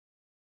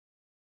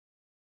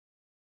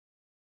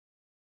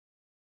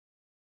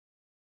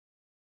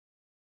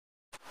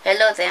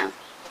Hello there.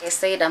 I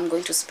said I'm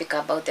going to speak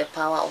about the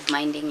power of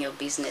minding your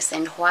business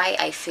and why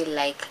I feel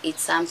like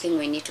it's something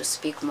we need to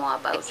speak more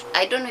about.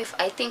 I don't know if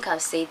I think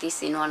I've said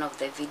this in one of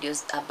the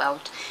videos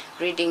about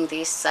reading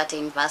this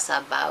certain verse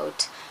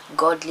about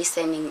God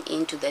listening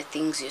into the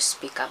things you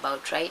speak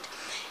about, right?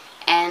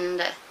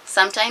 And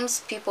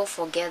sometimes people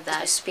forget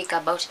that speak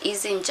about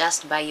isn't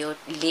just by your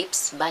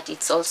lips, but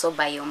it's also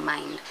by your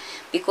mind.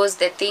 Because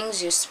the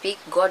things you speak,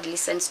 God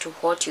listens to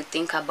what you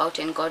think about,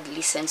 and God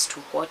listens to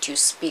what you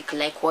speak,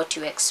 like what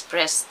you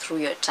express through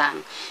your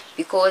tongue.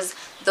 Because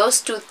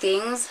those two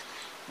things,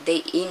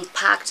 they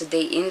impact,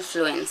 they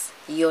influence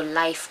your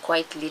life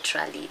quite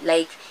literally.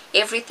 Like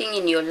everything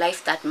in your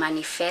life that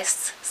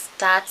manifests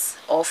starts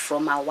off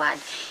from a word.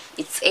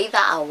 It's either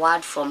a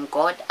word from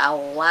God, a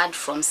word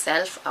from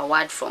self, a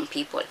word from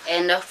people.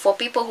 And for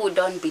people who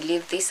don't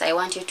believe this, I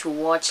want you to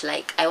watch,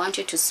 like I want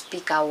you to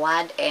speak a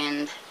word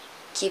and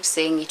keep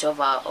saying it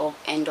over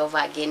and over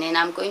again. And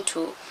I'm going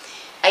to,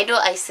 I know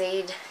I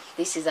said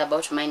this is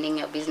about minding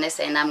your business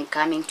and I'm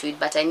coming to it,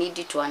 but I need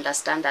you to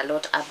understand a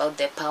lot about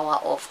the power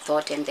of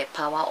thought and the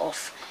power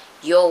of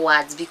your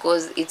words,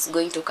 because it's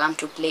going to come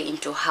to play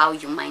into how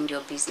you mind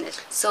your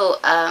business. So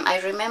I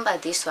remember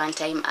this one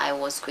time I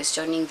was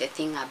questioning the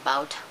thing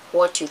about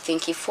what you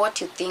think, if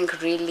what you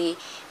think really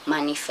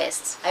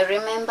manifests. I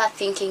remember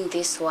thinking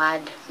this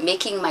word,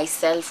 making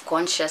myself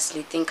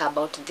consciously think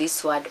about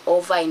this word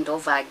over and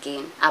over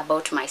again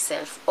about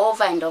myself,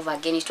 over and over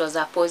again. It was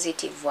a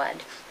positive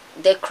word.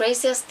 The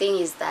craziest thing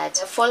is that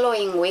the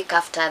following week,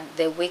 after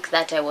the week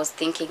that I was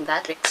thinking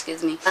that,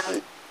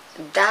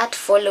 that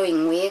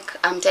following week,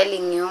 I'm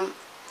telling you,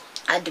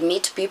 I'd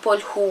meet people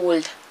who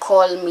would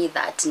call me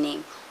that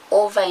name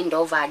over and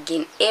over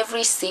again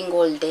every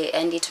single day,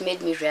 and it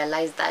made me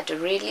realize that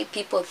really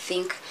people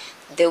think,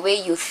 the way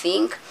you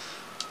think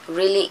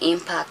really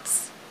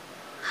impacts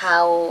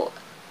how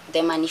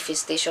the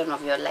manifestation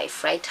of your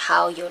life, right?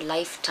 How your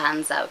life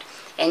turns out.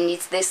 And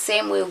it's the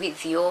same way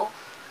with your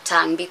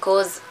tongue,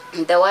 because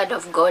the word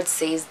of God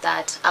says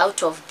that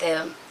out of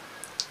the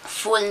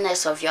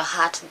fullness of your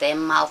heart the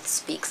mouth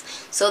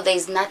speaks. So there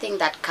is nothing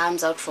that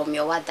comes out from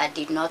your word that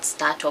did not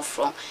start off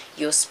from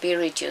your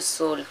spirit, your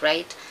soul,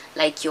 right?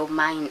 Like your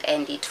mind,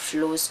 and it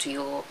flows to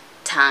your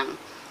tongue.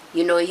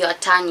 You know, your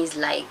tongue is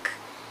like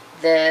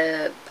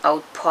the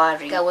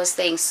outpouring. I was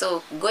saying,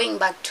 so going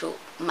back to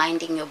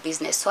minding your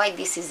business, why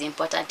this is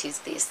important is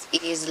this: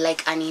 it is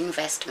like an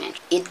investment.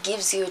 It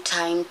gives you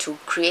time to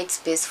create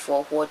space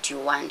for what you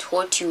want,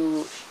 what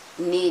you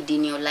need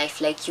in your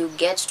life. Like you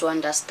get to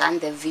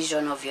understand the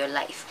vision of your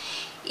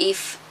life.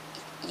 If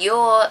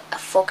you're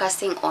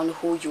focusing on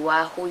who you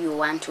are, who you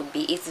want to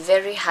be, it's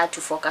very hard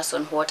to focus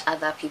on what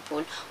other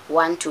people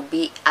want to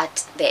be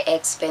at the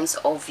expense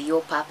of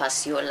your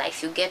purpose, your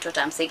life. You get what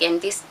I'm saying?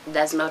 And this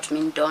does not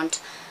mean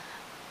don't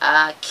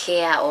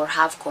care or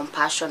have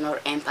compassion or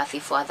empathy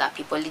for other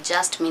people. It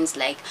just means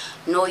like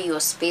know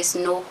your space,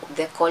 know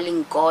the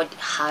calling God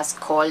has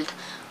called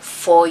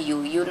for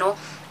you, you know.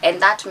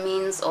 And that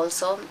means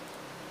also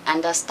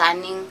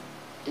understanding,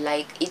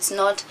 like it's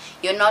not,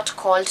 you're not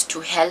called to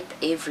help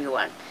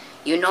everyone,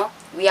 you know.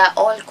 We are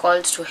all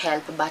called to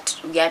help, but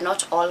we are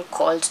not all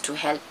called to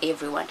help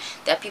everyone.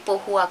 There are people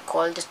who are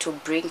called to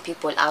bring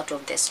people out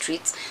of the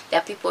streets. There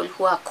are people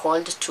who are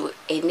called to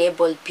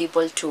enable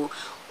people to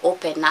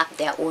open up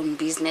their own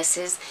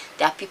businesses.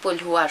 There are people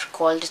who are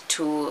called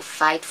to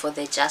fight for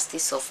the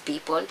justice of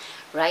people,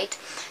 right?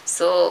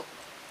 So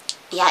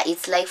yeah,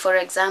 it's like, for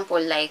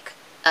example, like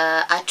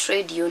a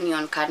trade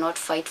union cannot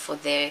fight for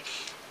the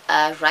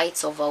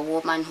rights of a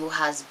woman who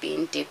has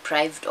been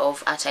deprived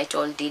of a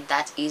title deed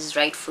that is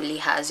rightfully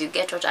hers. You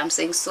get what I'm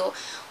saying? So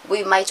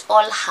we might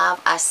all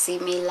have a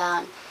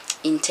similar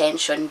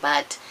intention,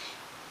 but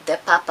the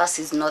purpose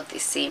is not the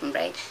same,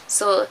 right?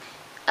 So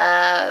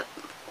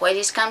when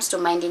it comes to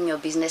minding your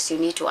business, you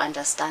need to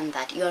understand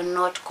that you're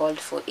not called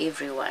for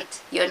everyone.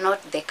 You're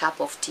not the cup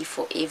of tea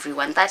for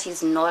everyone. That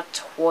is not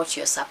what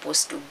you're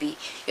supposed to be.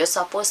 You're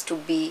supposed to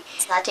be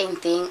certain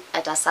thing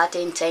at a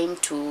certain time,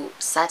 to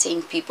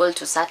certain people,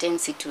 to certain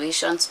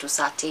situations, to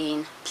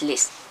certain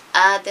place.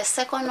 The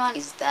second one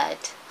is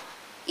that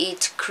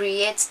it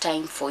creates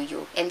time for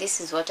you, and this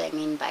is what I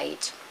mean by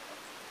it.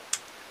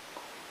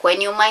 When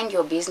you mind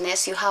your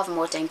business, you have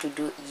more time to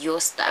do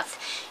your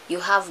stuff. You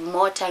have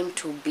more time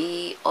to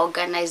be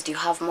organized. You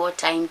have more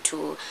time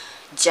to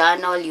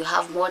journal. You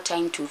have more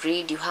time to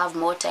read. You have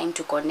more time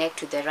to connect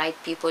to the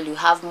right people. You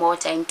have more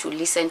time to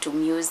listen to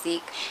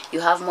music.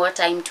 You have more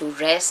time to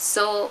rest.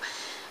 So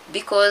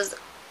because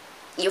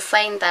you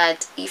find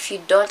that if you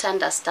don't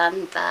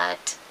understand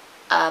that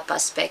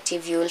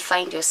perspective, you will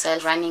find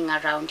yourself running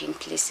around in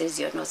places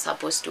you're not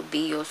supposed to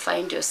be. You'll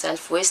find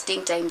yourself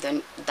wasting time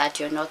that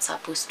you're not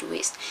supposed to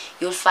waste.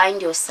 You'll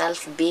find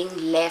yourself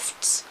being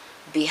left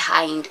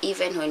behind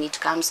even when it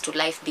comes to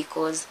life,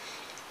 because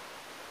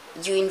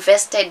you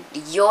invested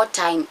your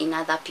time in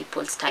other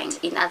people's time,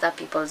 in other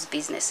people's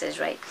businesses,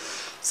 right?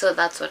 So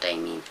that's what I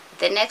mean.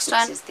 The next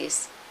one is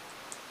this.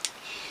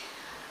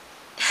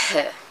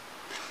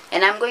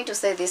 And I'm going to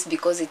say this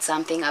because it's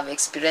something I've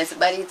experienced,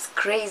 but it's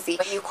crazy.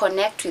 When you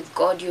connect with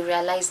God, you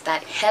realize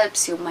that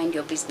helps you mind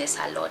your business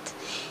a lot.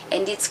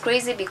 And it's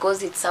crazy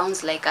because it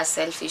sounds like a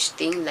selfish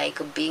thing,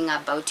 like being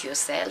about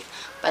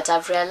yourself. But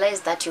I've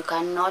realized that you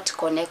cannot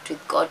connect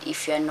with God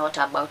if you're not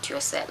about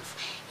yourself.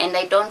 And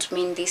I don't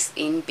mean this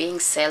in being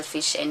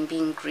selfish and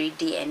being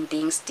greedy and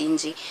being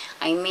stingy.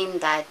 I mean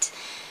that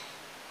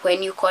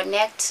when you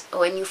connect,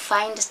 when you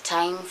find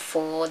time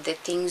for the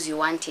things you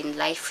want in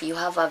life, you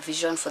have a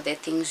vision for the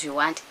things you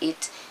want,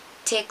 it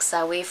takes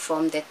away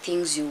from the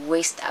things you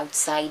waste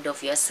outside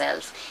of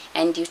yourself,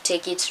 and you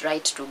take it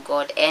right to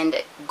God,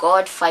 and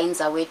God finds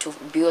a way to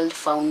build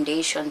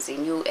foundations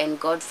in you, and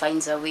God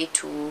finds a way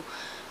to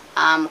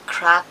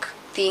crack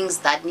things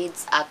that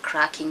needs a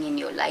cracking in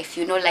your life.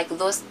 You know, like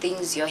those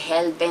things you're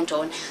hell-bent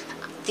on,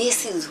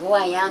 this is who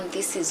I am,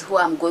 this is who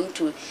I'm going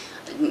to,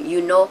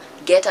 you know,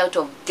 get out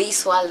of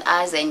this world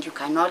as, and you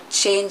cannot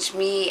change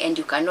me, and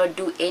you cannot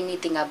do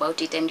anything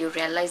about it. And you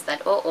realize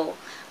that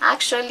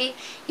actually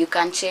you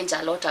can change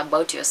a lot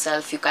about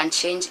yourself. You can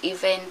change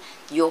even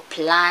your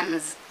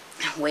plans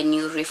when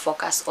you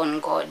refocus on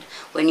God,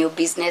 when your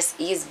business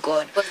is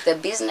God. But the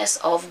business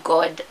of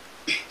God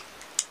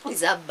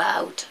is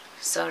about,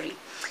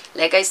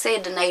 like I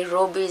said,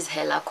 Nairobi is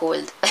hella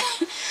cold.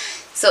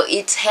 So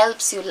it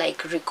helps you like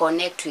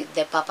reconnect with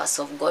the purpose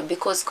of God,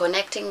 because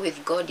connecting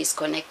with God is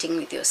connecting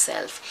with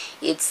yourself.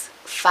 It's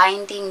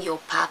finding your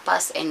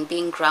purpose and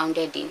being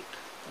grounded in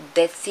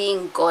the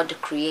thing God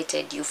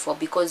created you for,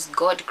 because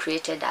God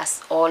created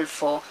us all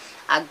for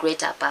a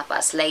greater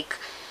purpose. Like,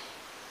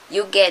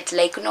 you get,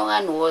 like, no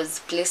one was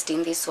placed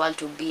in this world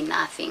to be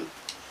nothing.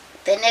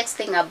 The next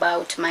thing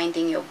about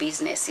minding your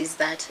business is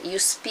that you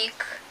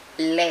speak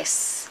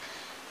less.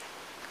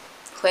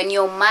 When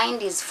your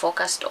mind is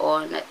focused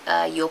on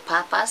your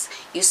purpose,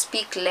 you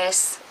speak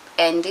less.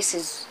 And this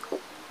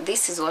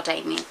is what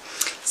I mean.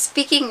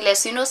 Speaking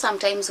less, you know,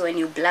 sometimes when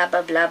you blah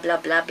blah blah blah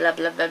blah blah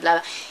blah blah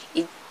blah,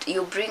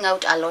 you bring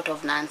out a lot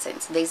of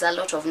nonsense. There's a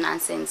lot of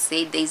nonsense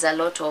said. There's a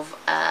lot of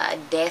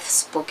death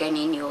spoken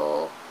in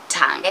your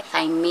tongue.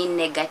 I mean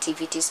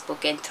negativity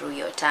spoken through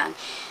your tongue.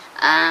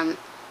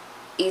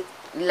 It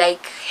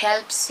like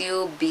helps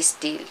you be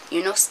still.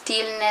 You know,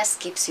 stillness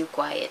keeps you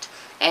quiet.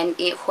 And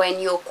when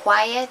you're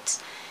quiet,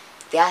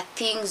 there are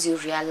things you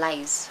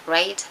realize,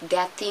 right? There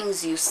are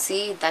things you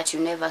see that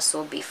you never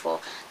saw before.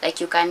 Like,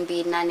 you can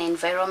be in an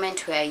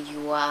environment where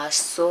you are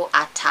so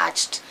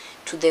attached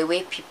to the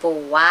way people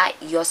were,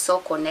 you're so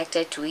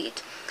connected to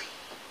it,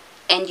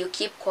 and you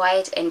keep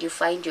quiet, and you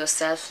find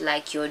yourself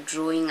like you're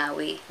drawing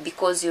away,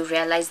 because you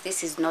realize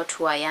this is not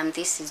who I am,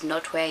 this is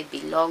not where I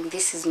belong,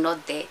 this is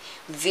not the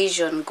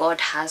vision God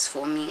has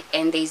for me,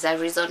 and there's a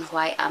reason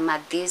why I'm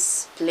at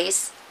this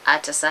place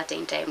at a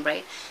certain time,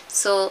 right?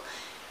 So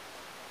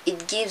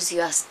it gives you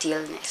a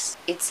stillness.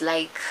 It's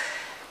like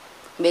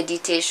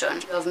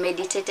meditation. You have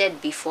meditated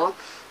before,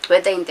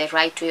 whether in the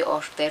right way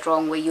or the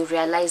wrong way. You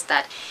realize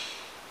that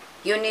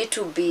you need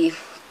to be,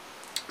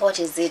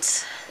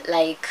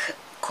 like,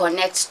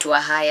 connect to a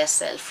higher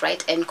self,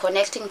 right? And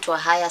connecting to a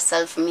higher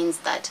self means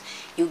that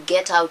you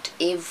get out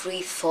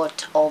every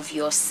thought of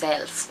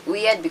yourself.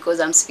 Weird,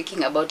 because I'm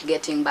speaking about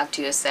getting back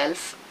to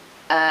yourself,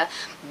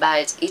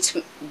 but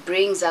it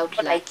brings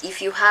out, like,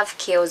 if you have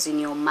chaos in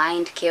your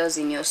mind, chaos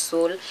in your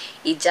soul,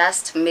 it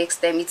just makes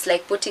them, it's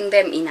like putting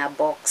them in a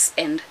box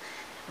and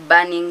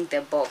burning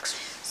the box.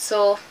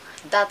 So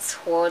that's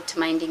what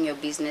minding your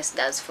business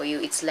does for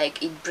you. It's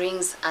like it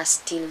brings a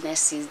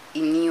stillness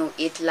in you.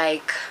 It's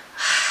like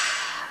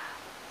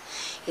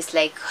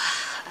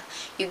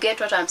you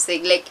get what I'm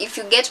saying? Like, if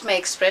you get my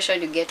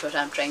expression, you get what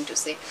I'm trying to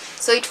say.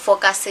 So it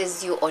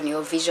focuses you on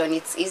your vision.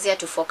 It's easier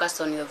to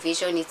focus on your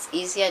vision. It's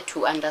easier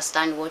to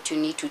understand what you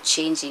need to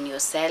change in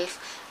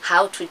yourself,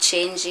 how to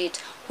change it,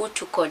 who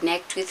to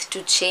connect with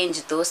to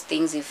change those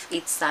things if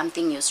it's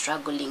something you're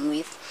struggling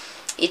with.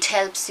 It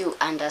helps you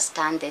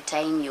understand the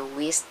time you're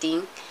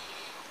wasting.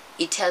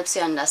 It helps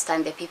you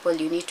understand the people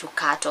you need to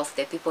cut off,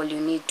 the people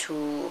you need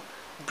to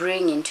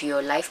bring into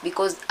your life,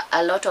 because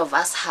a lot of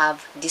us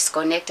have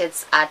disconnected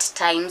at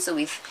times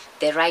with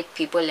the right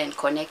people and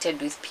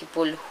connected with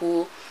people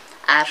who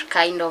are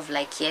kind of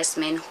like yes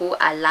men, who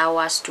allow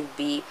us to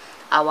be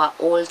our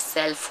old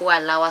self, who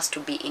allow us to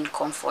be in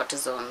comfort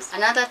zones.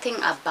 Another thing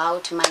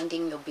about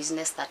minding your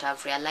business that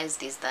I've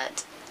realized is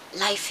that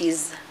life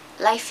is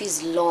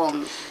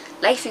long.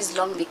 Life is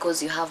long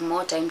because you have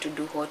more time to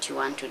do what you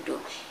want to do.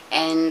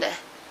 And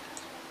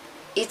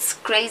it's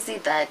crazy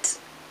that,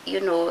 you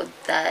know,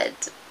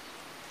 that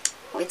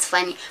it's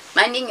funny,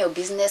 minding your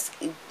business,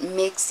 it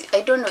makes,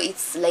 I don't know,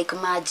 it's like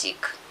magic.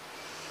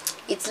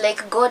 It's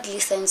like God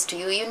listens to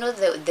you. You know,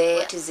 the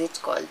what is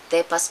it called,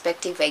 the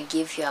perspective I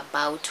give you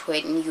about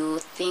when you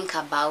think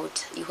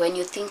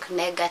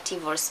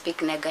negative or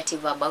speak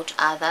negative about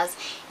others.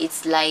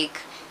 It's like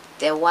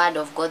the word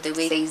of God, the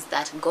way it says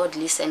that God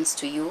listens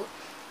to you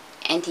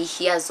and he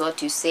hears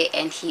what you say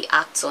and he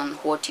acts on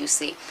what you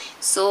say.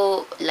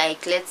 So,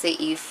 like, let's say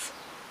if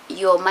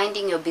you're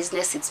minding your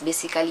business, it's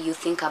basically you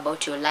think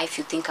about your life,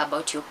 you think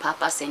about your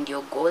purpose and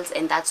your goals,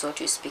 and that's what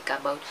you speak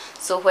about.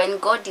 So when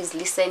God is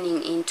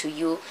listening into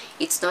you,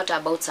 it's not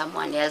about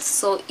someone else.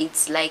 So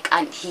it's like,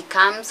 and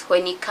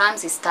when he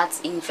comes, he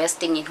starts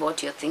investing in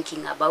what you're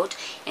thinking about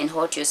and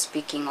what you're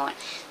speaking on.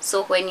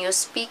 So when you're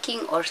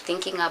speaking or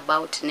thinking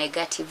about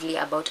negatively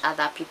about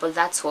other people,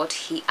 that's what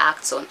he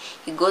acts on.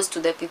 He goes to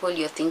the people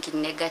you're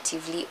thinking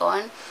negatively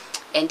on,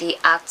 and he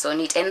acts on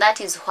it. And that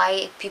is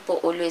why people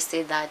always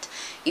say that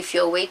if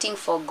you're waiting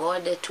for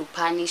God to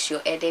punish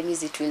your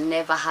enemies, it will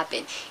never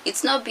happen.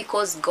 It's not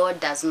because God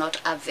does not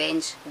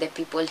avenge the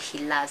people he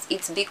loves.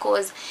 It's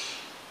because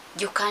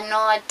you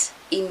cannot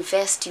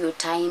invest your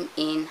time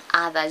in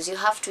others. You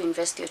have to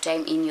invest your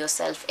time in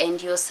yourself,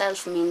 and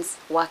yourself means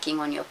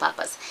working on your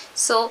purpose.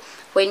 So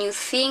when you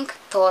think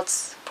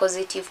thoughts,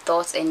 positive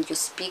thoughts, and you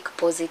speak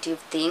positive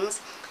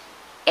things,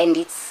 and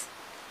it's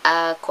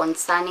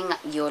concerning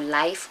your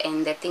life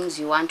and the things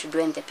you want to do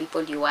and the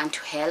people you want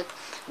to help,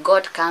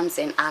 God comes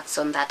and acts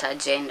on that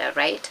agenda,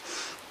 right?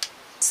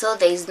 So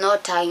there is no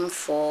time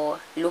for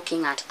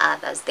looking at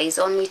others. There is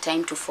only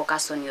time to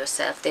focus on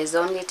yourself. There's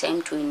only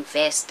time to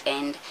invest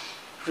and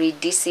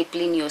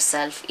rediscipline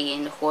yourself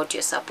in what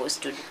you're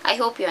supposed to do. I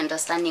hope you're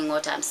understanding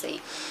what I'm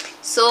saying.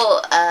 So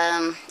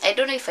I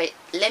don't know if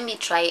let me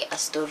try a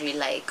story.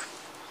 Like,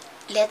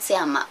 let's say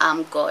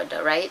I'm God,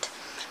 right?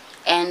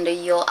 And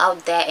you're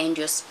out there and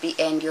you're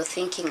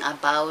thinking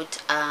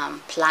about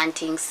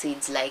planting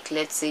seeds. Like,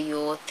 let's say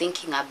you're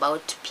thinking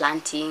about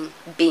planting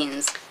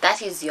beans.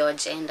 That is your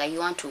agenda. You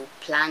want to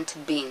plant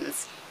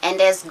beans.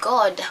 And as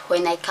God,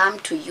 when I come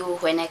to you,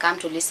 when I come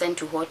to listen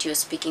to what you're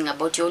speaking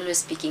about, you're always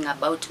speaking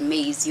about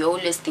maize. You're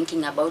always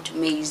thinking about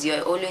maize.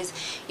 You're always,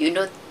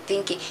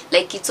 thinking,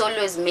 like, it's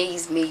always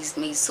maize, maize,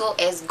 maize. So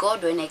as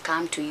God, when I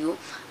come to you,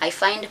 I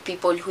find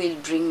people who will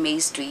bring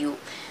maize to you.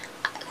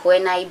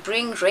 When I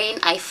bring rain,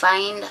 I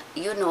find,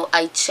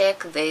 I check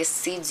the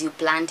seeds you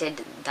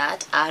planted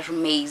that are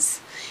maize.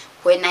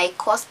 When I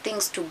cause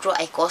things to grow,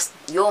 I cause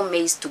your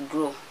maize to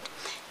grow,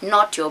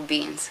 not your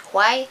beans.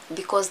 Why?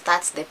 Because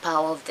that's the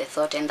power of the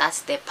thought, and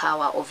that's the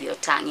power of your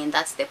tongue, and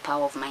that's the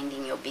power of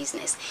minding your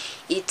business.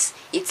 It's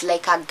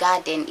like a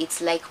garden. It's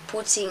like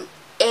putting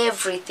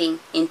everything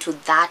into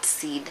that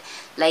seed.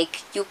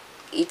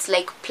 It's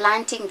like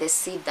planting the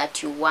seed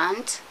that you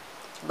want,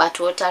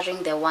 but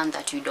watering the one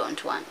that you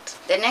don't want.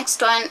 The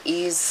next one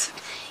is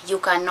you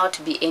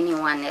cannot be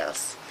anyone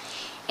else,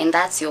 and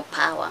that's your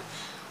power.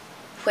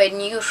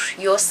 When you're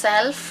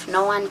yourself,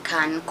 no one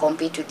can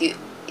compete with you.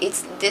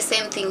 It's the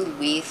same thing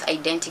with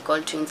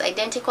identical twins.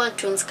 Identical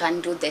twins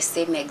can do the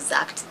same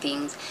exact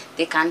things.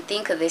 They can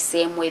think the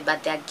same way,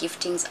 but their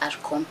giftings are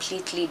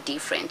completely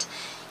different.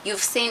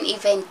 You've seen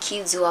even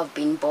kids who have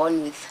been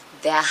born with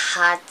their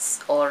hearts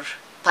or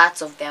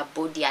parts of their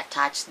body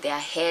attached, their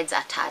heads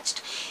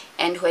attached.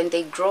 And when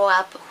they grow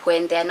up,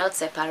 when they're not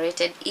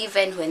separated,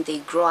 even when they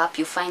grow up,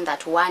 you find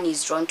that one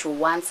is drawn to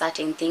one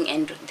certain thing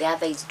and the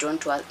other is drawn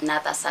to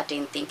another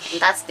certain thing.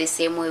 And that's the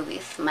same way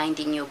with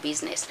minding your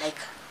business, like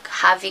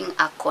having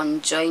a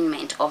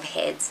conjoinment of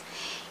heads.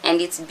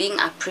 And it's being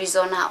a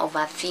prisoner of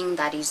a thing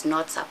that is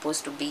not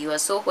supposed to be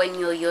yours. So when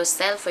you're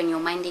yourself, when you're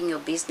minding your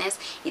business,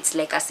 it's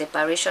like a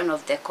separation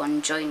of the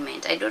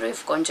conjoinment. I don't know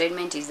if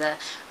conjoinment is a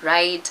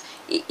right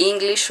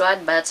English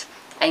word, but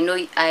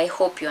I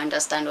hope you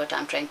understand what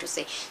I'm trying to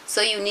say.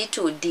 So you need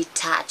to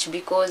detach,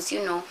 because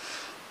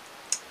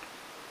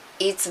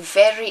it's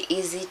very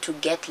easy to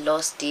get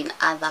lost in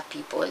other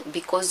people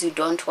because you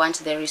don't want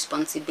the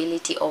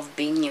responsibility of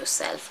being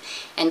yourself.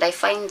 And I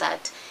find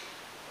that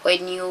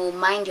when you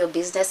mind your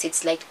business,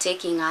 it's like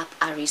taking up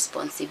a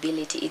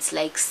responsibility. It's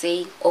like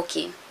saying,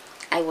 okay,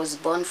 I was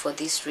born for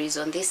this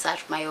reason. These are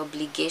my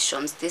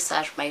obligations. These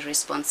are my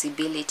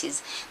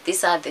responsibilities.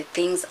 These are the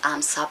things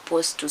I'm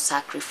supposed to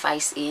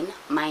sacrifice in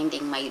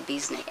minding my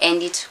business.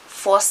 And it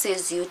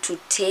forces you to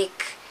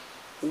take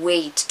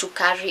weight, to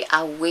carry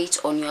a weight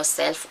on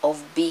yourself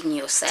of being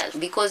yourself,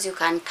 because you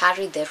can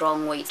carry the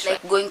wrong weight. It's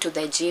like going to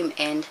the gym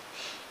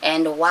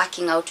and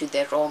working out with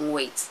the wrong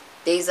weights.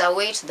 There is a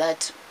weight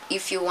that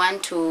if you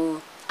want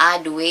to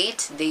add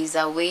weight, there is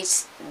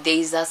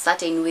a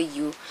certain way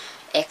you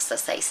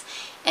exercise,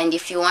 and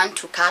if you want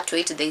to cut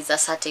weight, there is a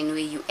certain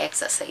way you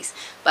exercise.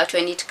 But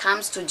when it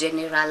comes to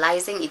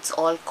generalizing, it's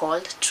all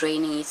called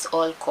training, it's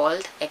all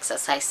called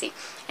exercising.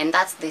 And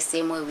that's the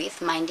same way with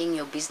minding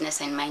your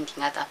business and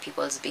minding other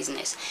people's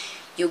business.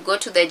 You go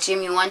to the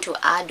gym, you want to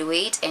add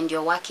weight, and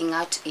you're working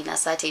out in a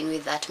certain way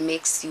that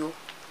makes you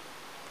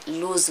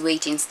lose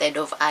weight instead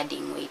of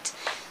adding weight.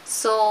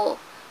 So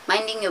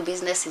minding your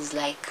business is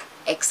like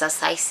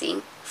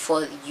exercising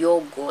for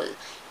your goal,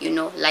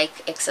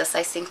 like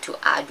exercising to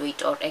add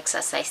weight or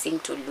exercising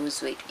to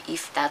lose weight,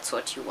 if that's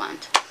what you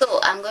want. So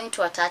I'm going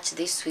to attach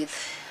this with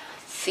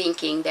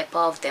thinking, the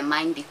power of the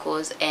mind,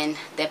 and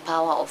the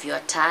power of your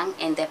tongue,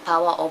 and the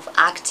power of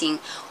acting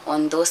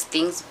on those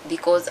things,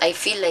 because I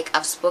feel like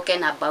I've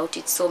spoken about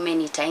it so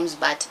many times,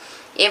 but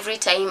every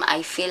time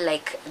I feel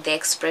like the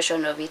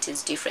expression of it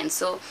is different.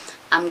 So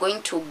I'm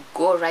going to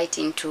go right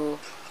into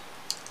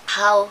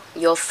how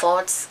your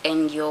thoughts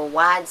and your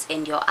words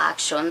and your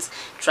actions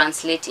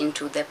translate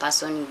into the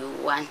person you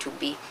want to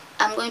be.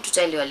 I'm going to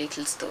tell you a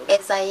little story.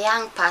 As a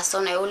young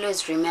person, I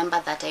always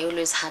remember that I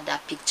always had a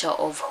picture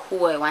of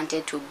who I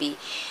wanted to be,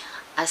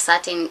 a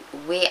certain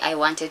way I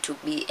wanted to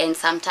be, and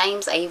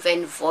sometimes I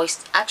even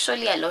voiced,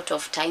 actually a lot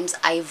of times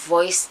I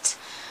voiced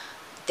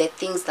the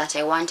things that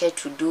I wanted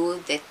to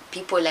do, the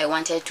people I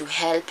wanted to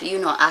help, you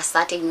know, a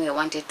certain way I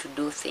wanted to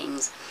do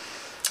things.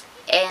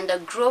 And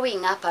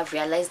growing up, I've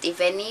realized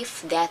even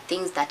if there are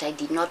things that I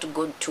did not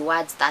go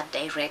towards that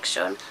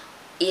direction,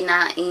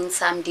 in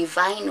some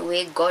divine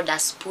way, God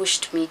has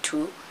pushed me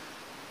to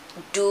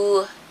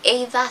do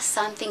either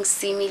something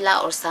similar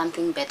or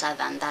something better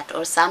than that,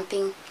 or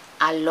something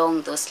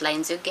along those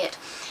lines, you get.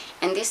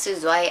 And this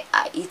is why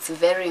it's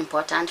very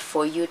important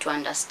for you to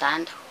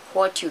understand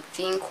what you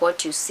think,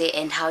 what you say,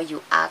 and how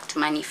you act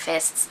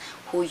manifests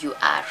who you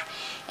are.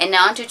 And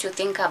I want you to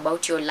think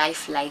about your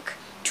life like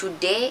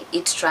today,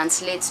 it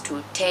translates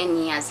to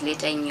 10 years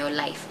later in your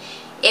life.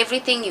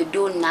 Everything you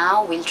do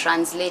now will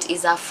translate,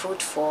 is a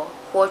fruit for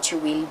what you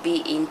will be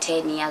in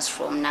 10 years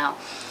from now.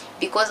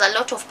 Because a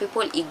lot of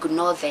people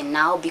ignore the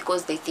now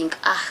because they think,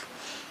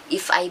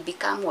 if I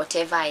become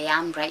whatever I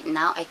am right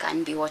now, I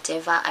can be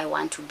whatever I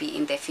want to be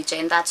in the future.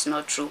 And that's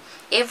not true.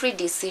 Every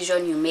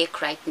decision you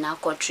make right now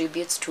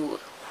contributes to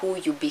who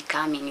you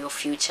become in your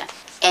future.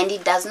 And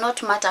it does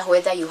not matter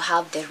whether you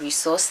have the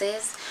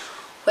resources,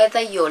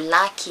 whether you're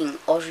lacking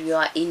or you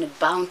are in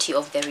bounty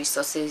of the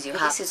resources you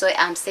have. This is why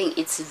I'm saying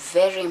it's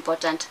very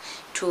important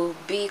to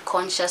be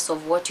conscious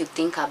of what you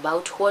think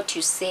about, what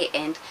you say,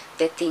 and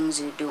the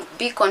things you do.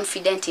 Be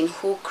confident in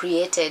who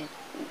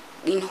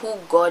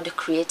God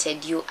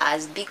created you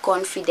as. Be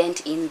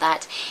confident in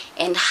that,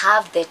 and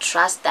have the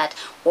trust that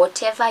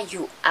whatever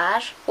you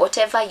are,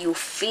 whatever you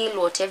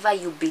feel, whatever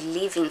you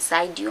believe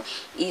inside you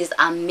is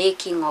a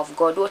making of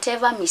God.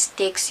 Whatever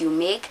mistakes you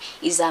make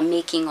is a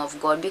making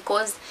of God,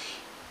 because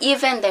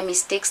even the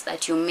mistakes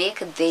that you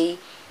make,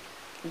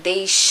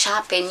 they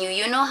sharpen you.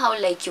 You know how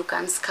like you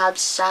can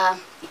sculpture,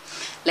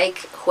 like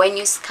when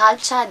you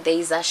sculpture, there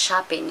is a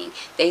sharpening.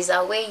 There is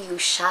a way you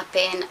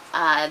sharpen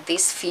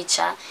this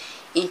feature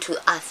into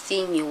a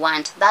thing you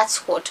want.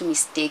 That's what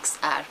mistakes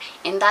are,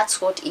 and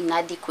that's what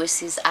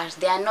inadequacies are.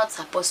 They are not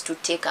supposed to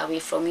take away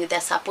from you.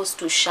 They're supposed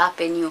to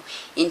sharpen you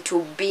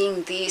into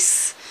being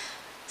this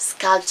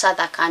sculpture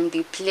that can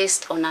be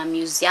placed on a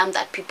museum,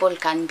 that people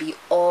can be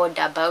awed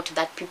about,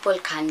 that people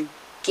can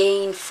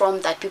gain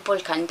from, that people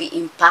can be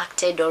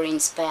impacted or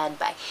inspired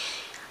by.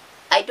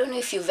 I don't know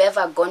if you've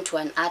ever gone to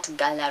an art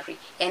gallery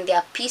and there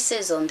are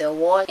pieces on the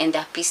wall and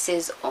there are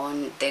pieces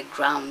on the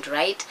ground,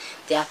 right?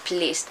 They are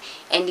placed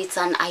and it's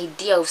an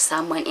idea of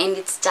someone and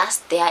it's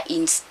just there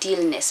in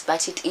stillness,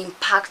 but it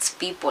impacts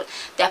people.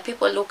 There are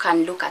people who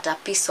can look at a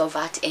piece of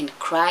art and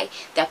cry.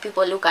 There are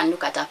people who can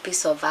look at a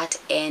piece of art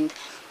and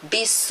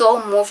be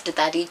so moved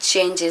that it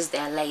changes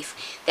their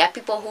life. There are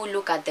people who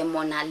look at the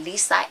Mona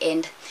Lisa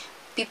and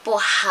people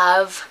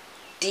have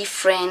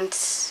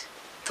different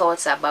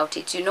thoughts about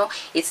it. You know,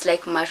 it's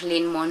like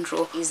Marilyn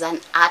Monroe is an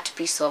art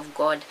piece of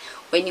God.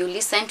 When you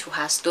listen to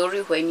her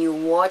story, when you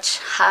watch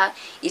her,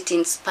 it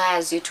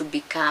inspires you to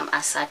become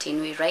a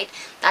certain way, right?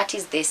 That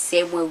is the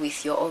same way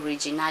with your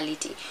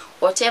originality.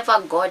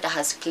 Whatever God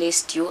has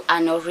placed you,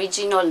 an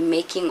original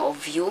making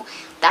of you,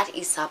 that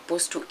is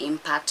supposed to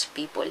impact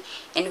people.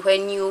 And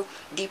when you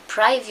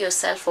deprive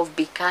yourself of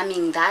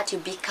becoming that, you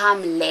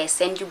become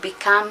less, and you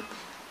become,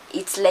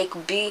 it's like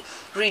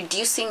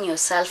reducing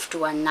yourself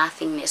to a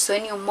nothingness.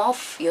 When you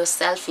morph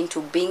yourself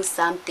into being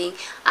something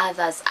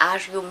others are,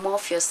 you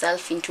morph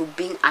yourself into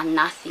being a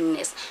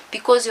nothingness,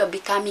 because you're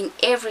becoming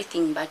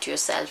everything but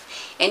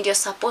yourself. And you're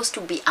supposed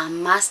to be a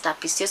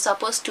masterpiece. You're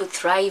supposed to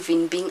thrive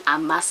in being a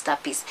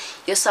masterpiece.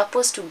 You're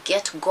supposed to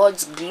get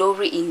God's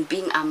glory in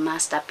being a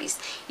masterpiece.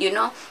 You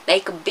know,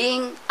 like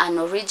being an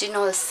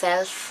original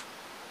self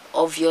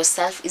of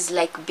yourself is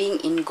like being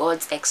in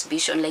God's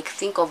exhibition. Like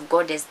think of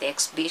God as the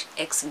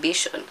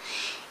exhibition,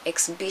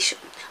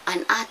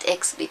 an art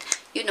exhibit,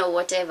 you know,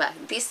 whatever.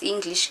 This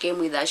English came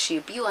with a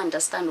ship. You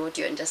understand what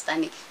you're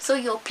understanding. So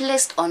you're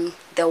placed on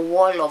the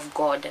wall of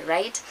God,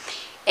 right?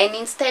 And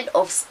instead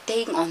of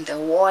staying on the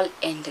wall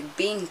and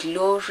being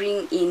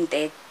glorying in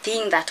the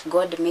thing that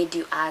God made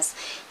you as,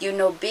 you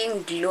know,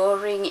 being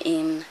glorying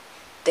in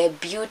the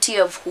beauty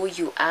of who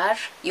you are,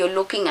 you're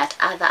looking at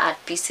other art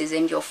pieces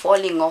and you're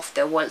falling off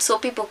the wall. So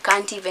people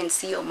can't even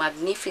see your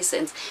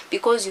magnificence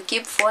because you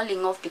keep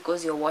falling off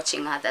because you're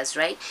watching others,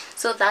 right?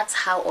 So that's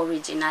how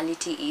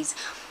originality is.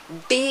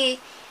 Be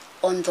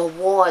on the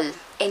wall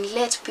and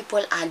let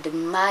people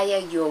admire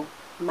your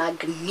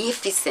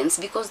magnificence,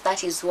 because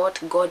that is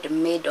what God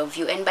made of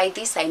you. And by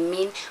this I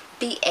mean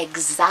be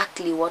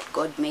exactly what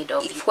God made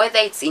of you. Whether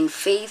it's in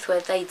faith,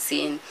 whether it's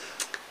in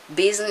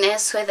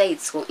business, whether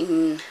it's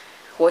in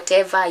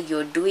whatever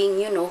you're doing,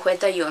 you know,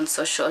 whether you're on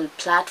social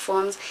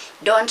platforms,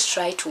 don't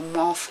try to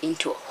morph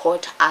into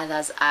what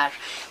others are.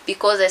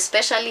 Because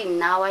especially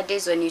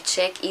nowadays, when you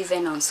check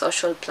even on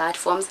social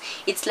platforms,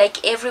 it's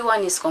like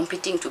everyone is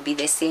competing to be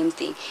the same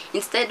thing.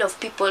 Instead of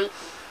people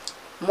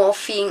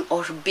morphing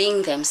or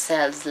being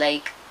themselves.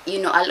 Like,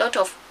 you know, a lot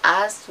of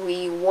us,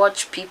 we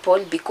watch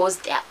people because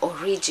they are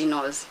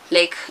originals.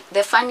 Like,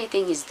 the funny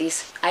thing is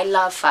this, I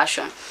love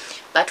fashion,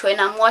 but when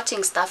I'm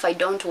watching stuff, I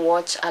don't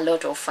watch a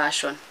lot of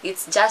fashion.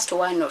 It's just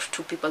one or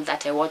two people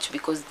that I watch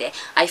because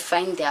I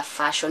find their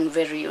fashion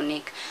very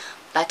unique.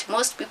 But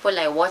most people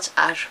I watch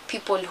are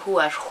people who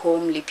are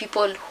homely,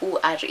 people who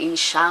are in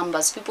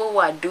shambas, people who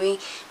are doing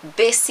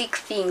basic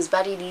things,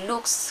 but it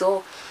looks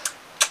so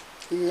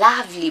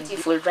lovely,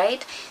 beautiful,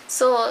 right?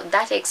 So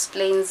that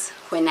explains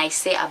when I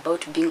say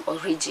about being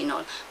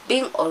original.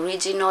 Being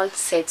original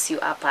sets you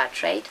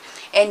apart, right?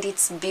 And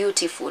it's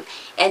beautiful,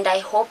 and I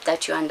hope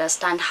that you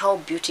understand how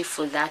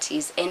beautiful that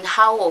is and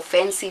how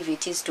offensive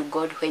it is to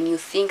God when you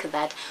think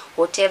that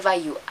whatever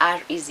you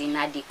are is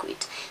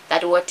inadequate,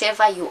 that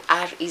whatever you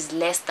are is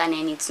less than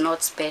and it's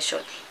not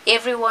special.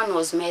 Everyone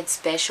was made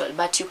special,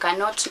 but you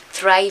cannot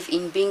thrive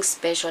in being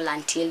special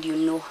until you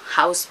know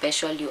how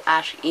special you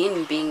are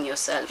in being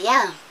yourself.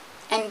 Yeah,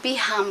 and be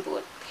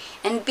humble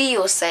and be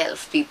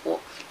yourself, people.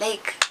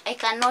 Like, I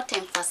cannot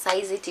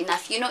emphasize it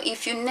enough. You know,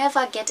 if you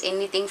never get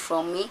anything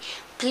from me,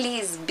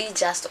 please be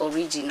just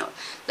original.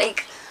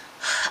 Like,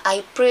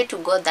 I pray to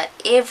God that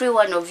every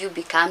one of you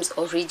becomes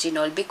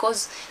original,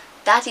 because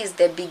that is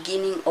the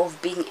beginning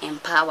of being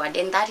empowered,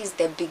 and that is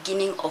the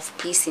beginning of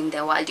peace in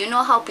the world. You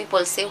know how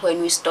people say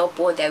when we stop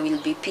war there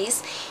will be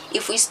peace?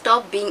 If we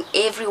stop being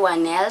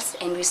everyone else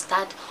and we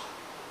start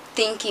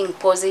thinking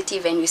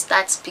positive and we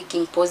start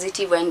speaking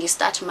positive, when we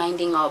start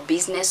minding our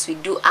business, we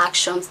do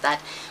actions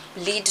that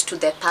lead to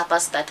the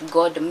purpose that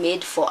God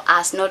made for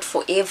us, not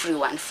for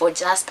everyone, for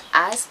just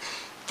us,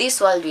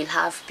 this world will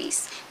have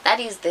peace.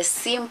 That is the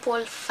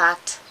simple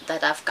fact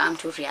that I've come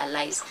to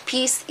realize.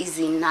 Peace is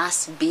in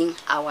us being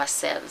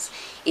ourselves.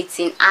 It's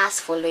in us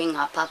following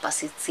our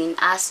purpose. It's in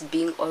us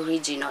being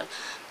original.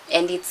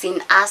 And it's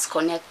in us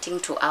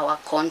connecting to our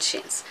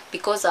conscience,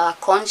 because our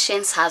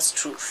conscience has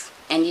truth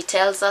and it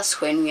tells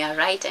us when we are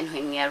right and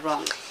when we are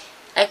wrong.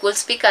 I could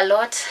speak a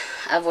lot.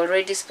 I've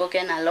already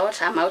spoken a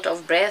lot. I'm out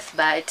of breath,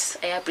 but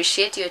I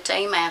appreciate your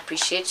time. I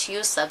appreciate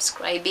you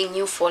subscribing,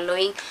 you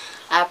following.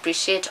 I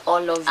appreciate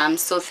all of you. I'm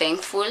so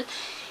thankful.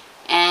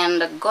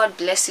 And God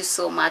bless you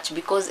so much,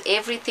 because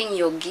everything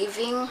you're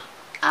giving,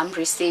 I'm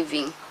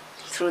receiving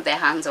through the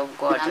hands of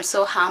God. I'm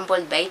so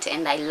humbled by it,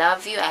 and I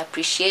love you. I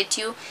appreciate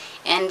you.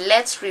 And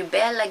let's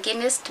rebel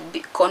against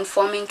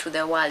conforming to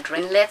the world,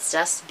 right? And let's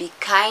just be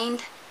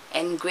kind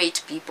and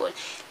great people.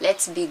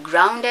 Let's be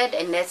grounded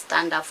and let's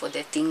stand up for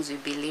the things we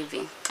believe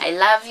in. I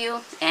love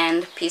you,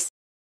 and peace.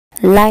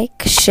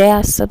 Like,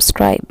 share,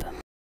 subscribe.